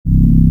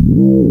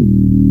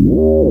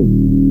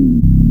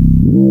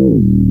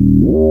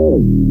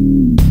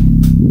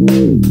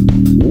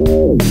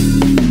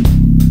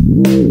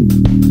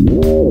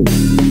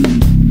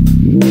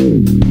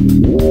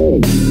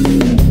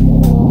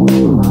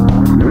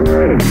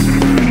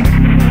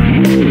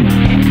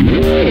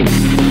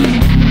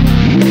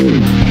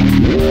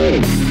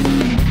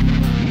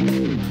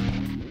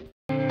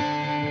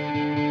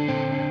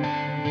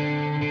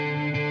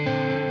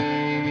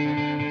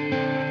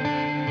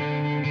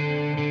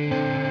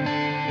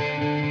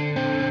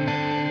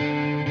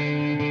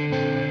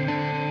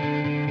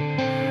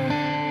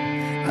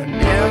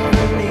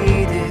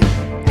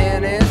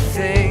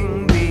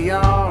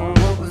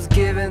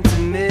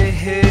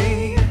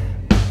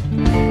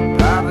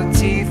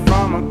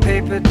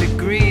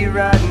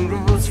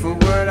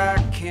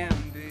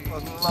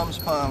Lums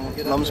Pond.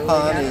 Lums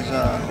Pond is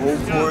an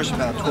old course,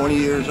 about 20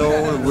 years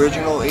old,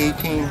 original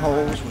 18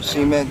 holes with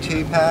cement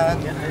tee pad.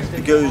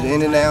 It goes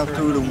in and out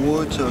through the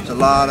wood, so it's a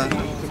lot of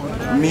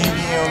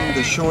medium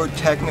to short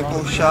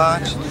technical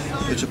shots.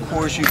 It's a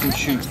course you can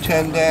shoot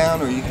 10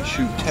 down or you can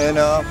shoot 10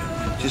 up,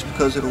 just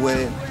because of the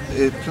way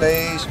it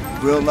plays.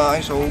 Real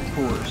nice old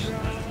course.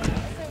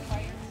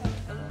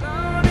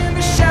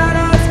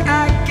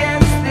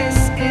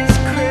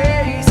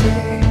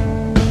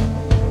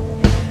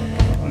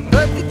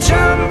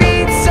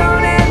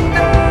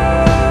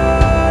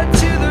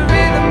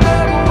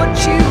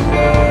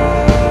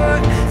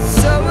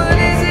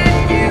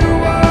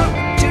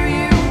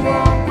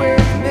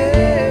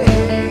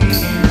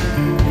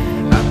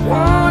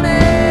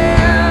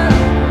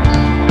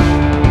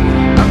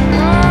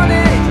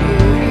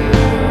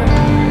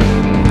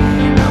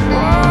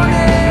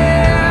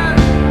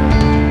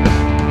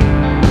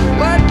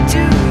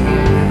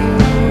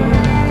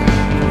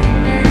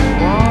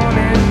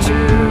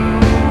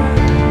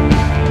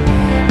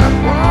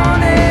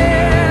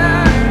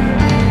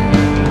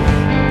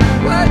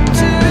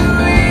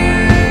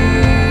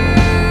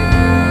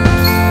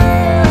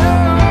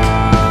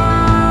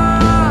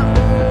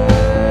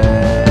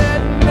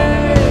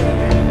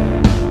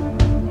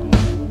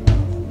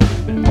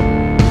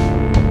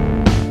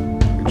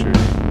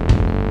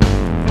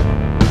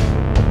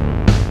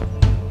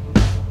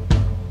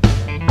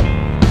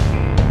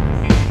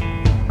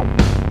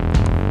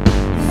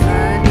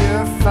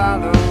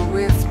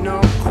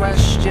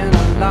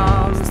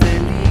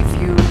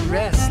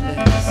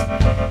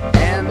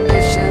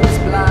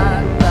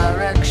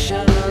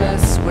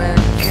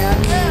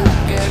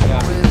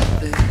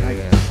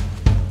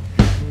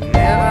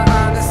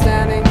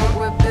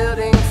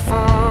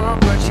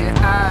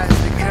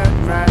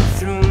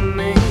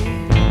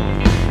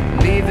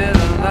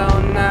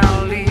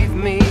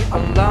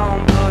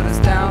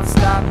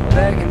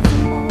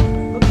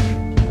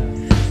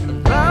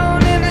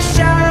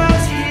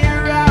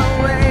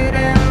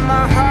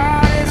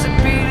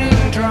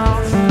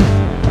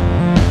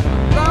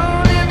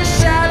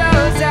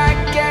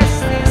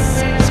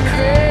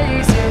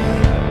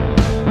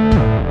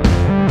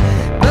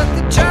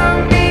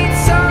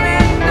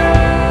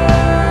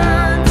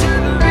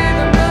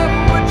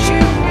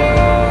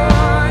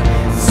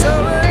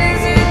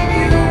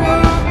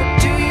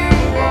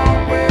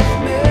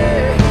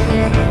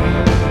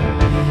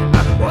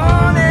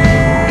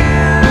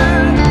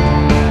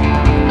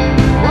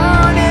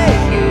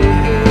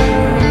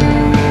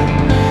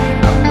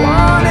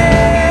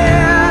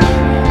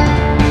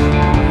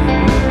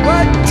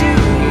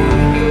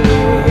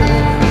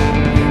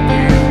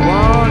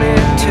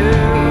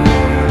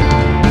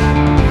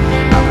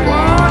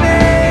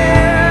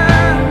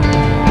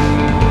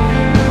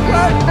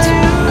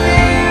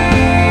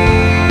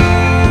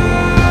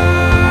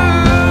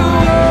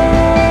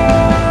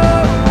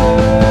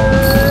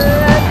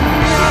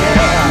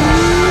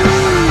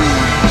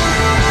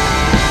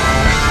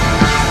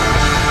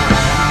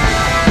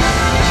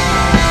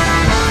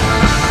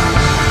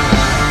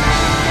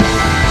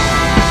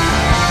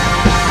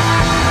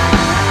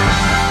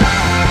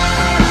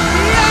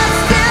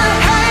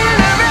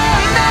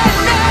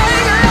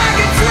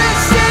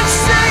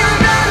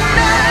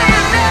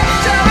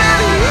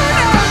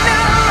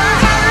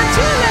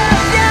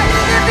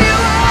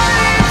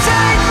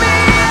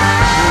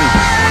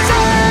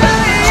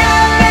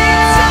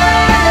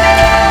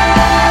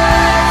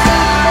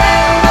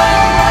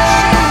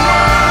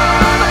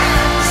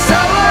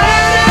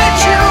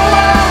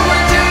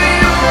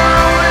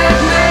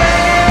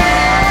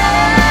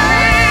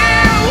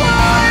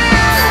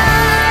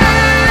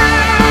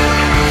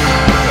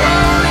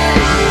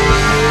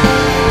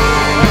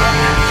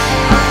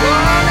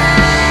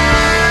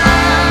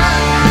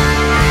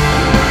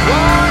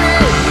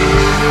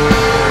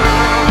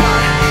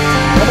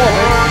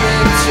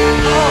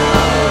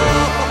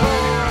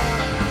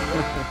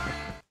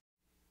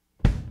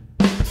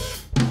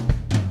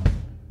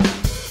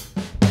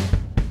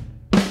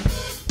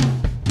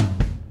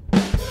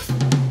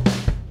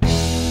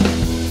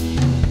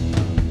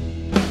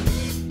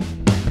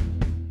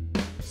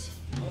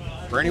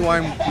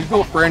 Brandywine, we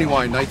built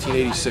Brandywine in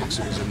 1986.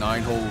 It was a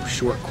 9-hole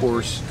short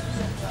course,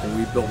 and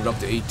we built it up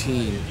to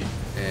 18.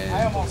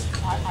 And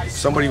if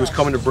somebody was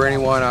coming to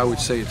Brandywine, I would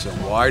say it's a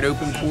wide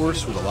open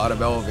course with a lot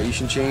of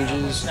elevation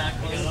changes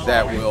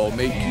that will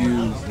make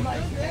you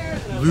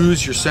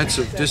lose your sense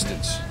of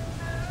distance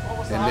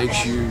and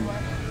makes you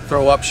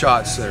throw up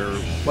shots that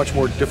are much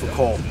more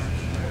difficult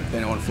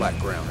than on flat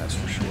ground, that's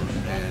for sure.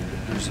 And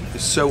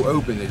it's so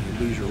open that you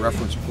lose your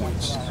reference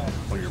points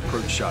on your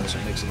approach shots, so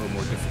it makes it a little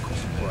more difficult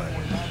to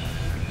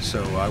play.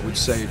 So I would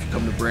say if you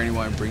come to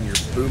Brandywine, bring your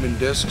booming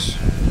discs,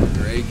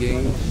 your A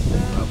game, you'll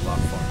have a lot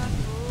of fun.